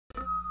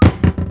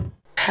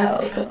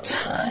Pelpa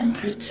time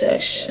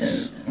protection.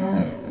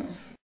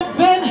 It's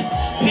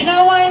been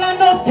a while,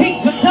 enough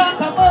things to talk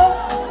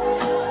about.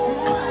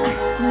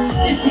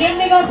 This same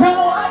nigga from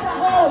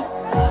Waterhouse.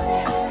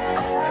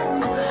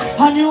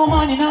 A new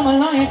man in my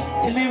life.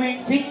 See me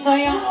ring finger,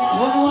 yeah.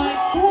 One white.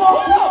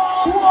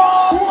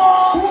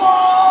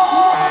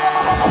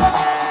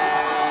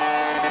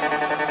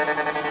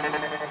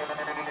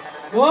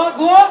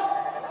 Go.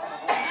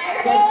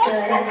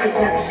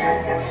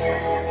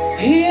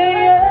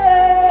 Yeah.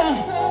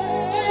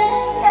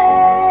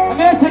 I'm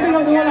gonna take up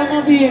the whole of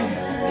my beer.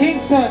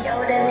 Kingston.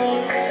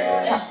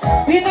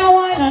 Been a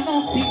while,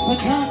 enough things to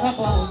talk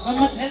about.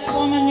 I'ma tell you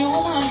about my new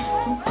man.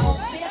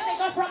 See a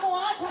nigga from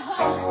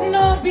Waterhouse.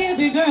 No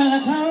baby girl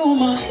at a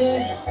woman.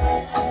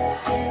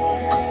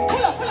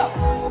 Pull up.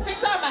 Fix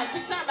our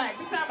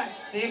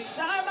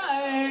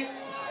mic.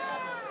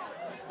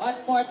 One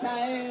more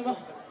time.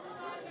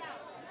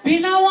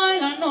 Been a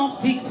while,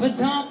 enough things to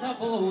talk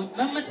about.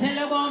 I'ma tell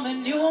you about my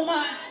new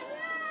man.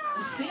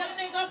 See a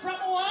nigga from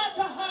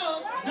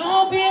Waterhouse.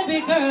 No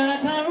baby girl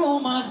at a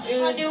romance.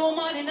 A new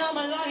man in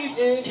my life.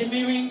 See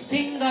me ring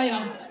finger,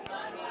 yeah.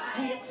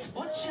 It's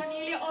but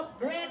Shaneil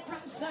upgrade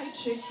from side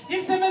chick.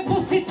 Him say me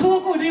pussy too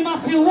good, him a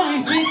feel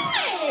wife it.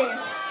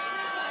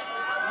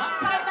 What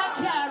kind of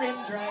car him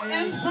drive?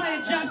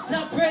 M5 jack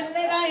top, red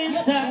leather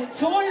inside.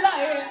 Too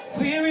light.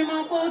 Swear him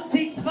about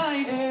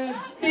 6'5".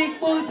 Big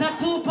boot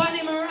tattoo on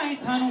him right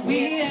hand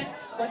way.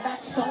 But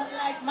that sound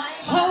like my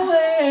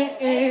man.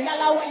 Hey,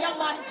 y'all where your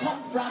man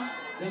come from?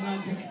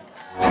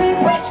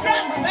 Which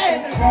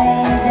France?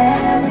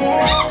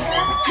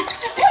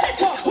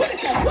 Pull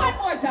it up. One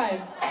more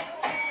time.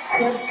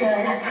 All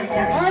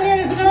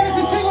ladies and ladies,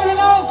 sing with it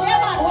now. Yeah,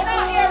 man, we're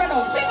not hearing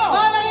now. Sing out.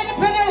 All the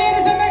independent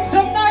ladies, they make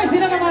some noise, you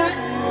know, man.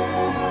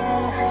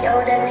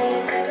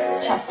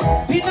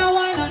 Been a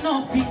while,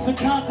 enough things to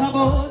talk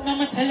about.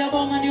 I'ma tell you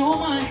about my new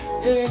man.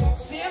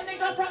 Same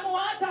nigga from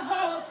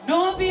Waterhouse.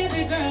 No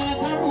baby girl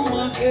at a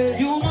romance.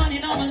 New man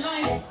in my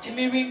life. See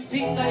me ring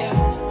finger, yeah.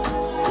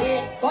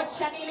 But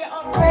Shaneil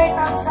upgrade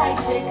from side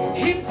chick.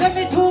 Him say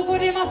me too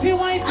good, him a feel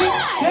wife it.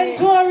 Send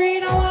to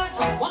arena one.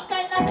 What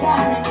kind of car?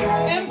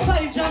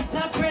 M5 jumps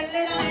up, red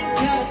leather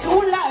inside.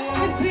 Too light.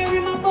 Me swear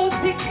him about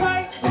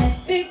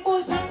 6'5". Big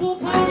bull tattoo on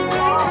the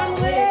right hand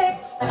way.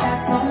 But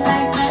that sound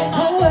like my man.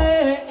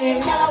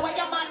 Y'all where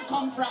your man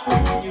come from?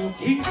 New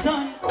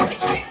Kingston.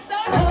 Which Kingston?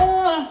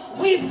 Oh,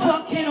 we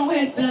fucking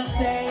with the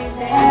same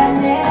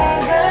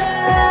nigga.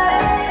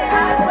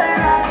 I swear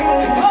I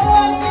did. Oh,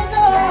 what do you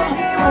know?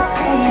 He was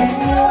saying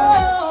yo.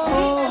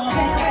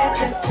 We with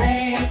the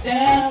same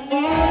damn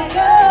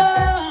nigga.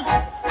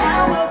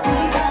 Now what we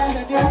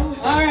gotta do?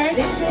 Alright.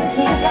 We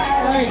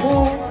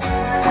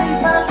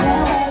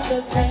fucking with the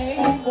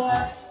same boy.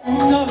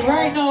 So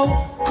right now.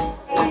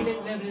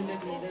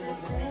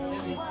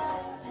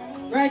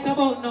 Right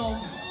about now,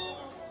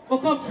 we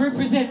come to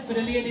represent for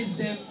the ladies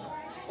them.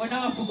 When I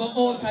have to go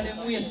out of them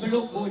ways to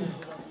look good.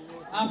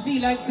 I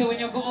feel like say when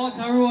you go out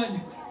the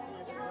road,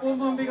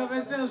 woman big up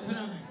yourself, you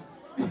know.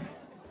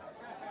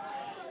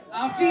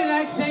 I feel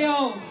like say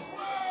yo,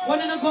 when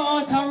you go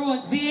out the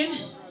road, seeing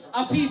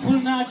a people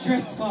not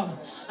dress for,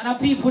 and a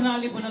people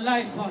not live on a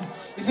life for.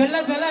 If you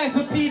live a life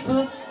for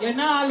people, you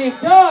not live.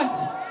 Don't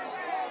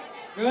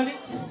run it.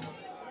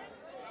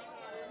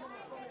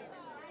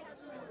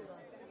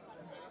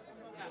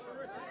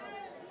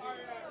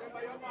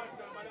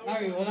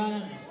 Alright, hold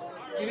on.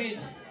 Give it.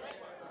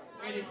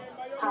 Ready?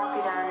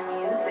 Copy down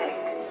music.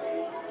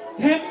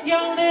 Them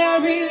girl, they are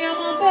really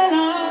my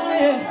bella.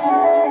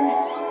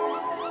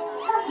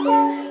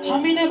 I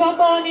me never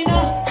born in a.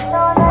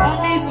 I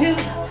me still.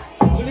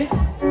 Pull it.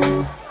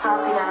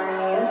 Copy down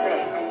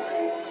music.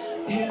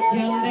 Them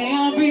girl, they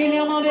are really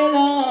my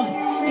bella.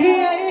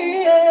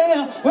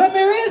 Yeah. When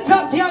me real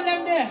top girl,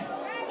 them there.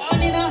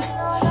 Born in a.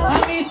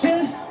 I me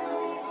still.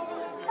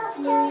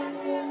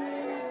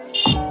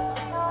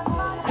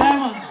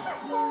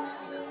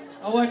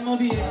 I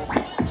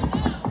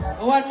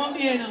want my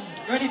beer now.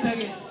 Ready to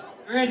again.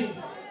 Ready.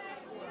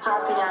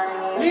 Copy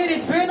down music.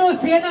 Ladies, we know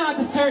say now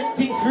the certain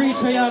things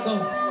reach where you go.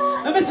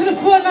 Let me see the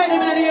phone line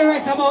them in the air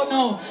right about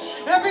now.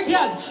 Every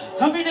girl,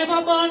 I me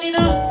never born in a.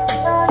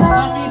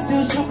 I me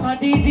still shop at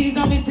DDs, I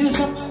me still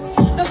shop.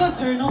 No go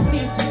turn up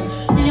this.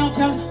 Me young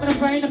girl, but I'm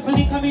pride of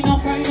police, I me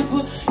not pride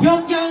of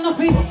young girl no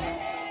fit.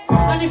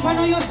 And if I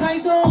know your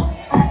size though,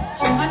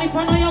 and if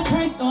I know your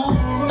price though,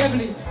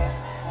 level it.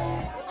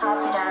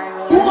 Copy down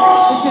music. If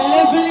you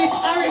level it, I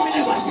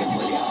remember get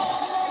for you.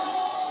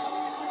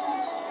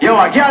 Yo, a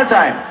girl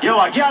time. I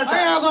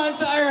am going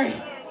to Irie.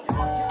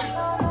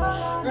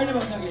 Ready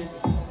back again.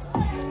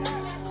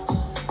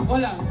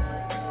 Hold on.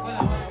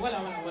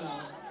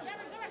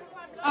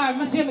 Alright,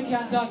 I see I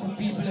can't talk to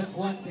people for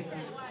 1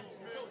 second.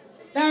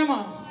 Damn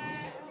man.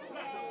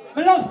 I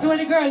love to when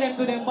the girl them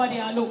do them body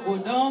and look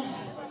good, no?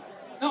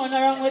 Nothing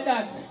wrong with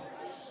that.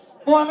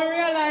 But I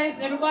realize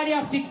everybody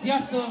have fixed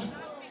yes so.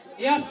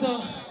 Yes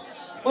so.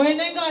 But when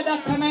they got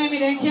that come at me,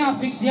 they can't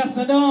fix yes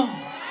so, no?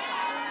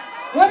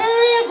 When a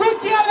real good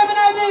girl them in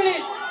our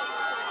building.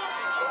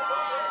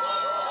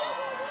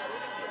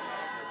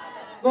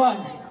 Go on.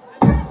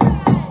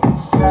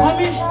 I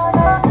mean,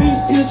 we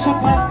still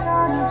shopper.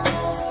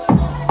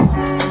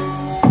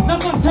 No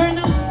concern.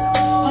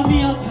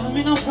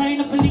 I'm not crying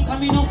up,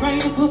 I'm not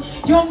crying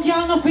up. Young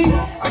girl, no feel.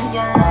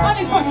 And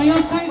if I know your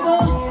size,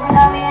 though,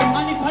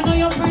 and if I know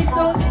your price,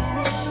 though,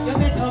 you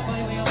better buy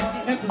me your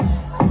money.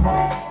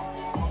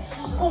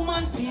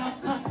 Woman, feel have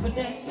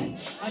confidence,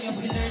 and you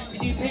will learn to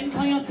depend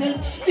on yourself.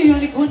 Do you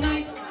only good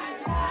night?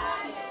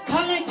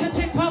 Can't like to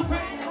check for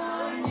friends.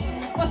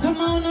 But some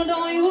man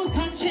don't use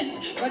conscience.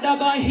 Rather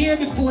buy here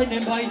before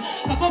them buy.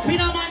 Lock up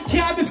in a man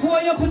car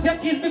before you put your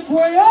kids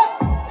before you.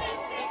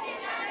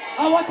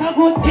 Oh, what a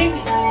good thing.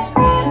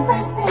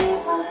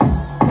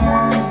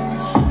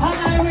 And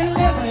I will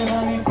never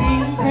ever be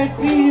impressed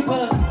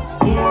people.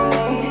 So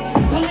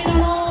me don't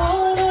know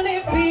how to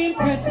live be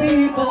impressed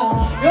people.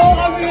 Yo,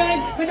 every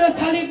night me just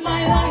live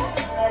my life.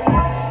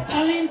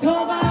 Talent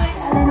over life.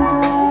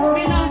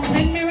 Me not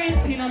spend me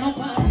rent in no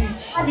party.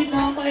 Me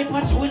not buy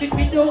patch with it,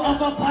 me don't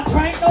have a patch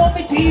right now.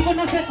 Me even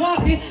not set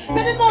party.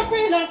 Send it more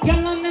free like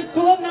girl on them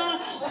stove now.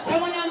 Watch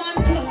out when your man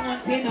clone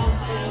and ten out.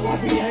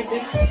 What's behind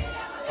them?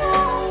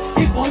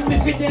 If on me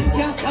fit them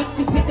can't start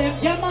to see them.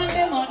 Yeah man,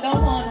 them on the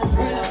one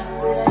umbrella.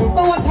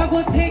 But what a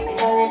good thing. And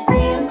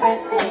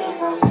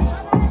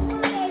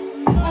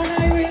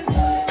I will.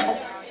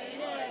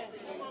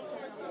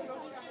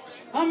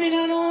 I mean I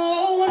know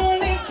I wanna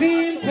live be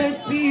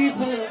impressed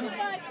people.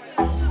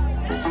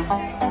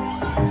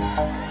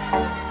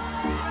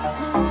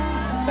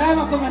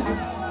 Dama come on.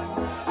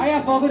 I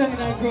have to go down in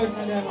the crowd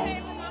now Dama.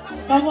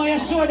 Come on, you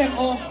show them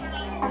all.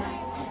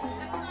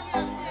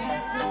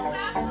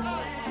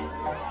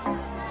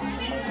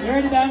 You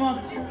ready, Dama?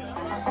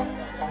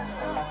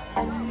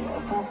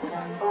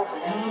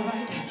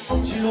 Alright.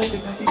 She love the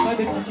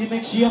cocky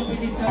make she up in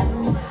this up.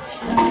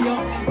 And I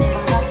young.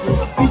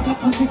 This a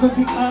pussy go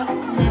pick up.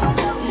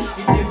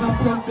 It never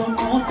broke down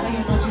once, so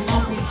you know she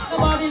love it.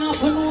 Nobody know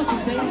for no, she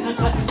say you know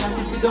chatty,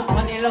 sit down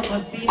on the love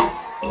of scene.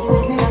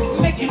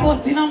 Make it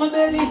bust in on my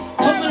belly,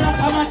 something like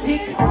a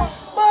matic.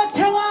 But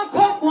you want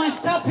come, won't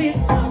stop it.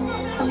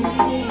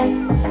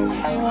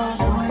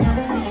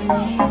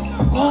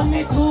 Oh,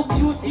 me too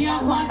cute for your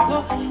pants, so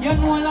you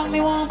know like me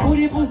want put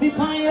the pussy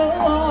on you.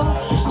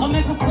 Come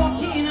make a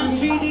fucking in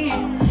 3D.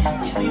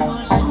 Give me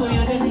one show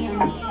you the.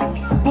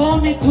 Oh,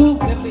 me too,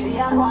 baby.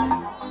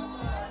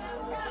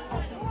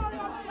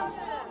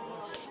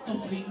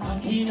 Something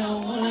cocky now,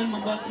 all in my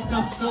back it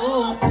up so.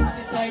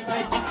 Pussy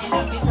tight, chicken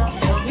up it.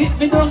 Hit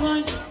me down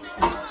on.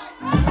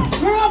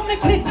 Rub me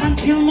clit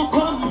until me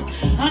come.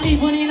 And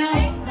even in a.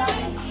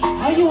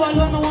 How you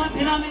alone, I want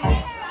it on me.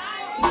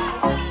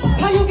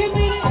 How you give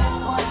me the.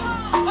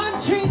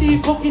 3D,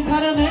 fuck it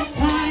at the next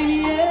time,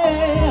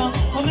 yeah.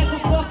 Come make a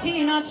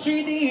fucking at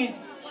 3D.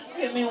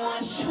 Give me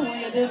one show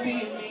you the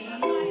baby.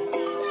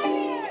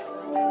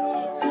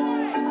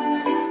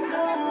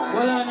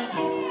 Well,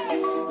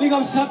 big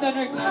up shop that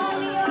record.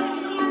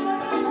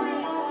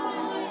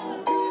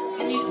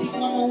 Anything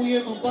mama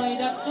wear, me buy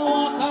that. No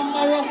one can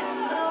borrow.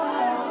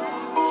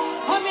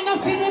 I'm in a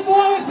city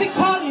boy if he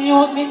call me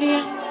out me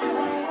name.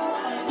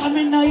 I'm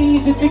in a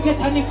easy to get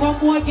and if a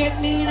boy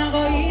get me, I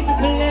go easy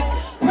to left.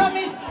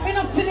 Promise.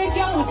 See the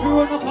girl with you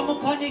run up on my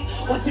panic.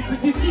 Watch your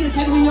pretty face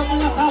and we up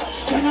like a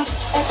when I'm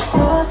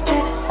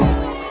exhausted.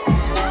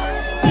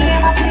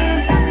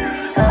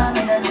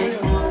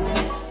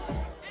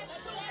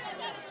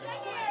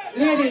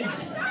 Ladies,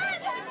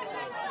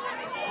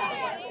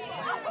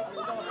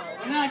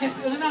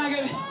 you're not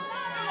get me.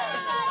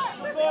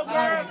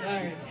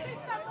 Alright.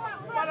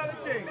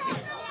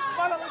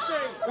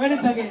 Run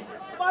it again.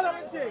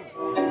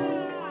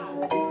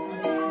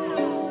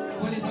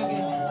 Pull it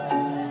again.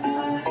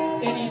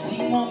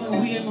 Anything mama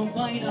wear my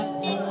bite up,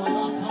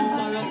 come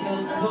by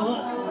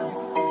yourself.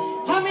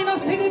 I'm in a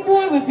city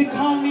boy if you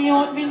call me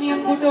out, me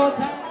name good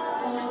daughter.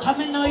 I'm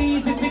in no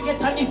easy to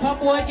get and if a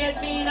boy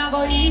get me, I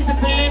go easy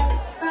to live.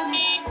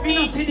 Me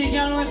no city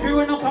girl if you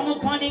run up on my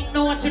panic, no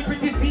watch your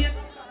pretty face.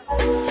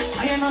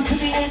 I am not to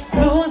be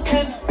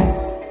explosive.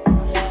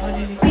 But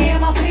in the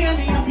game I play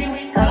me up here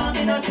with call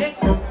me no take.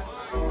 I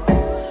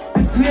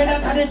swear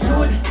that's how they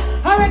should.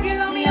 I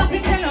regular me up to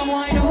tell them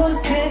why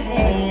don't say.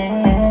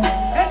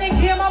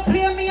 Game I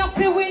play me up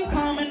to win,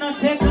 come and not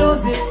take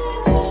close it.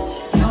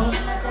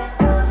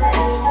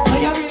 So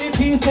you really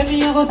feel to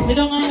me, I go sit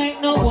down and make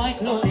no white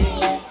clothes.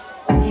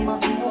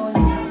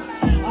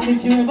 And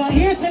if you ever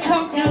hear to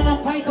talk, girl,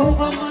 and fight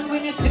over man,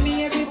 when you see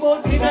me every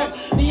boat figure,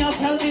 me I'll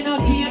tell me no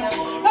game.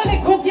 Now the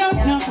cook girl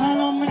can't call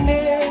on my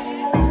name.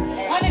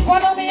 And if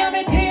one of me and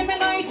my team,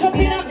 and I eat up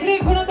in a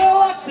clique, when I don't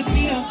watch the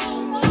film.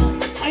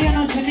 I am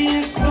not to be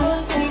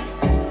explosive.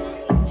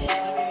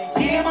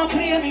 Game I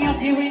play me up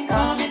to win,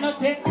 come and not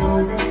take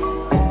close it.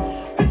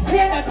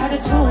 Swear that's how the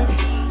truth.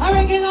 I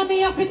regular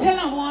me up to tell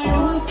them why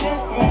you say.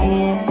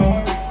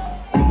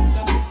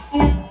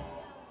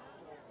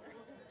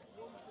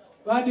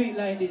 Why do it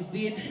like this,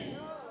 dude?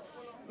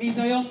 Me's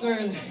a young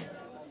girl.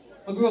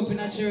 I grew up in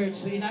a church,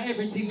 so in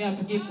everything me have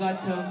to give God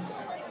thanks.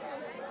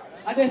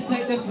 I just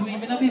like them for me.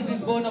 I'm not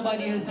business about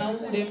nobody else and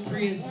who them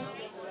praise.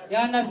 You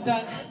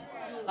understand?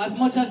 As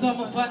much as I'm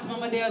a fat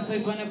mama there, so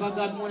if I never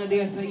got money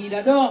there, so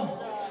either though.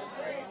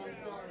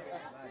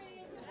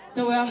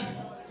 So well,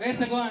 where's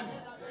the going?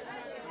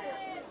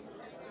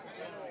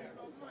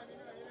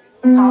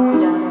 Happy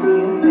down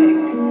music.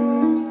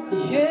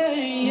 Yeah,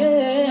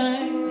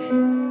 yeah.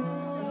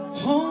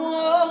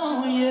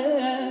 Oh,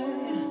 yeah.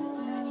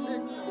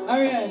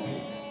 Alright.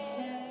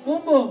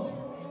 Boom, boom.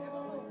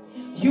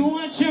 You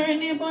are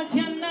journey, but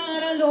you're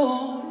not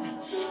alone.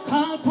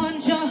 Call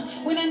puncher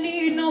when I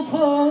need no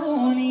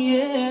phone,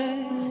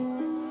 yeah.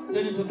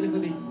 Turn it up a little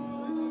bit.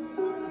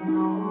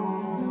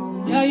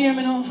 Yeah, hear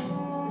me now?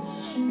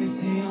 Me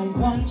say I'm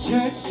one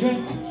church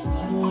dress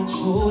and one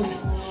shoes.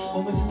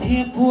 But me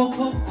stay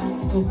focused and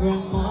still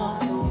grandma.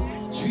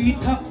 3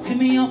 taxi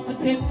me off to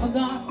take for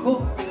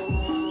gospel.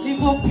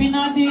 Live up in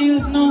a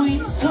deals now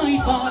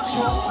inside bar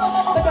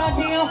truck. But that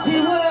day of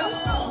the work.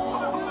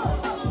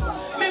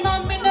 Me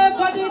mommy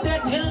never did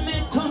that till me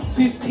turn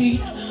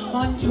 15.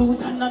 Man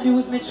use and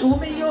abuse me through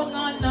me young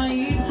and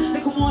naive.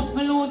 Make most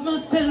me lose my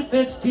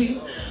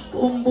self-esteem.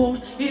 Boom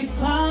boom, if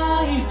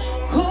I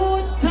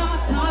could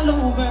start all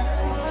over,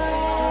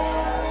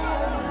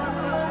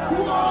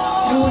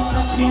 I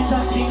wouldn't change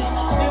a thing, I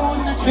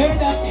wouldn't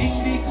trade a thing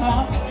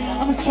because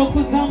I'm a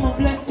struggle, I'm a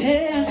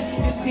blessing.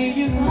 You see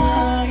if I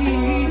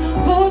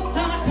could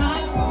start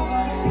all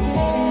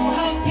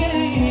over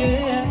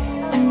again,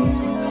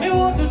 I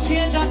wouldn't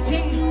change a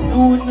thing, I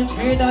wouldn't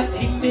trade a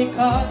thing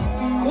because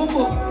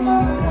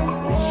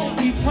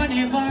if I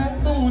never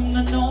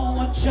know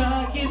what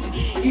joy is,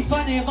 if I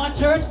never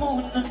church, I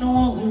wouldn't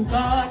know who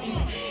God is.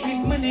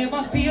 If I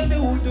never feel me,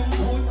 wouldn't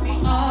put me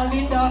all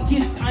in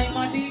darkest time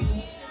of the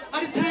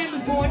time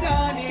before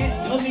dawn.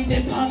 So me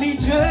dey on me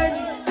journey,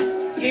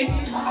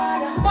 getting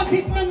harder. But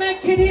if me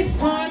make it this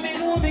far, me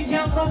know me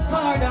can't go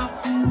farther.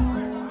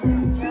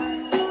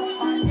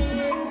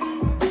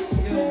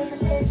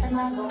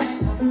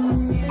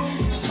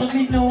 So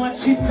me know what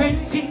she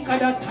friend think of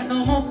that, I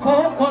know my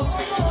focus.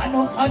 I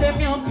know for them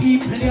young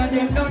people, yeah,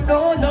 them don't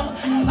know love.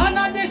 And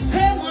not the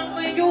same one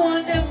when you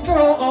want them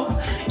grow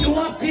up. You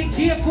have to be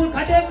careful,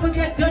 cause them will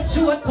get your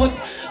shortcut.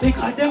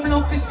 Because them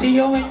love to see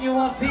you when you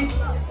have it.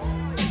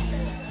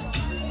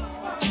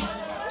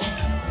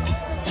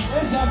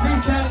 Where's your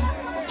big time?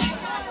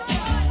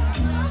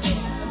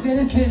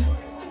 See.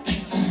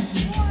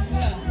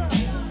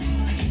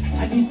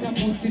 And it's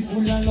a pussy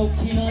full of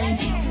lucky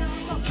night.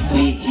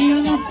 Squeak heel,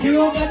 not through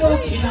over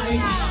lucky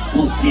night.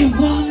 Pussy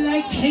warm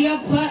like say a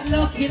pot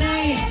lucky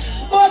night.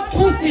 But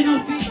pussy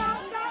no fit.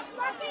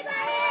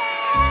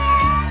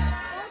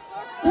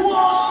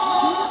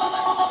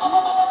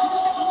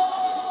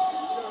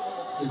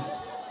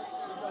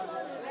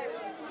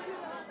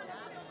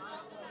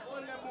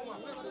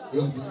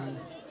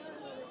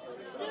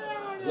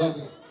 Love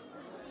it.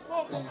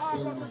 Thanks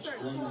very much.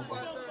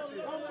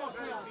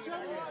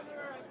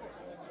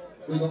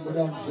 We got the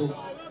dance up.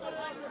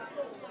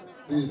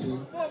 People.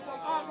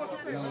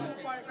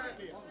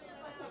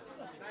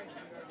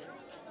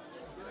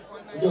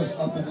 We're just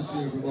happy to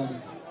see everybody.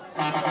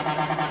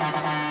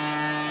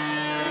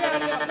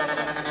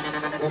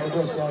 But we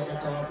just want to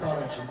make an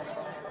apology.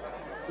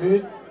 See?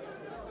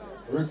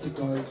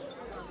 Rectical.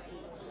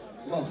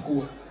 Love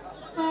coat.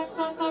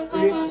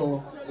 See? So,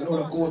 you know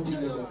the coat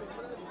thing there.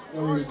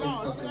 Not really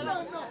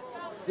comfortable.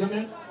 See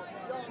me?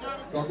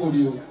 Back out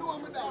you.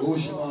 You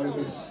wish him all the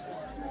best.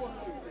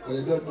 But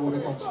you don't know the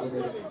max for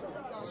me.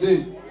 See?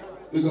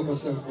 Big up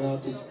yourself, my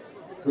artist.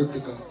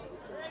 Rectical.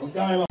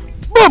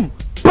 Boom!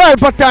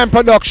 Pelpa Time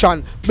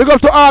Production. Big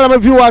up to all of my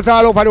viewers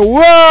all over the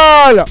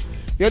world.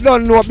 You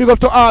don't know. Big up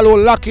to all who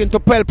lock into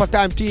Pelpa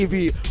Time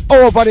TV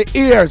over the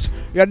years.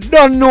 You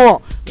don't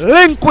know.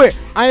 Link with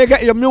and you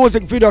get your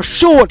music video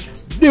shoot,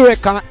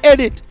 direct and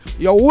edit.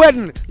 Your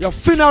wedding, your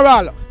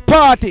funeral,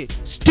 party,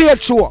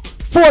 stage show,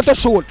 photo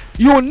shoot,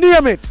 you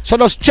name it. So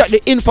just check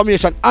the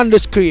information on the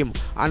screen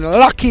and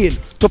lock in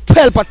to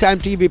Pelpa Time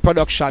TV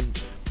Production.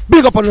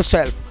 Big up on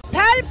yourself.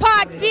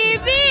 Pelpa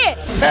TV!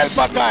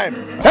 Pelpa Time!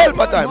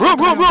 Pelpa Time! Room!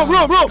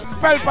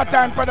 Pelpa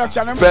Time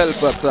Production.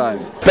 Pelpa Time.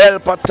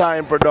 Pelpa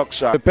Time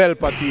Production.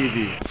 Pelpa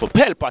TV. For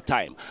Pelpa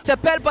Time. It's a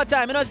Pelpa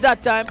Time, you know it's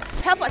that time.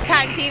 Pelpa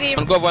Time TV.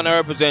 I'm governor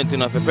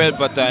representing of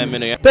Pelpa Time, you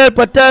know.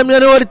 Pelpa Time, you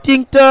know what the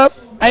thing tough?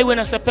 I when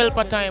I say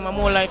Pelpa Time, I'm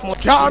more like more.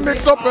 Can't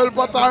mix up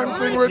Pelpa Time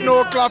thing with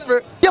no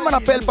coffee. Yeah, man, a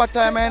Pelpa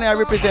Time, and I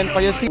represent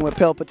for you. See, we're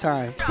Pelpa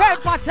Time.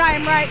 Pelpa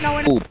Time right now.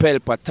 Oh,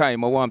 Pelpa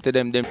Time, I want to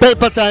them.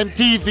 Pelpa Time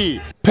TV.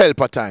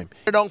 Pelpa Time.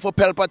 You're down for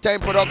Pelpa Time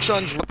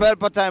Productions.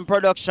 Pelpa Time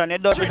Production.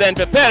 It does Represent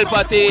for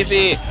Pelpa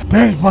TV.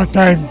 Pelpa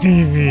Time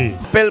TV.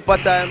 Pelpa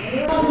Time.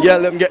 Yeah,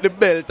 let them get the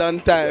belt on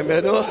time,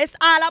 you know. It's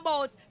all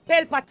about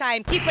Pelpa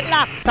Time. Keep it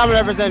locked. Come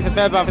represent for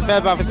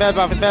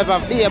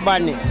Pelpa, be a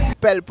badness.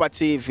 Pelpa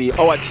TV,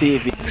 our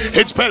TV.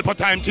 It's Pelpa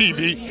Time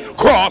TV.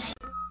 Cross.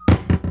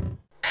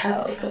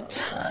 Pelpa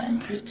Time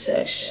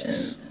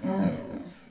Protection.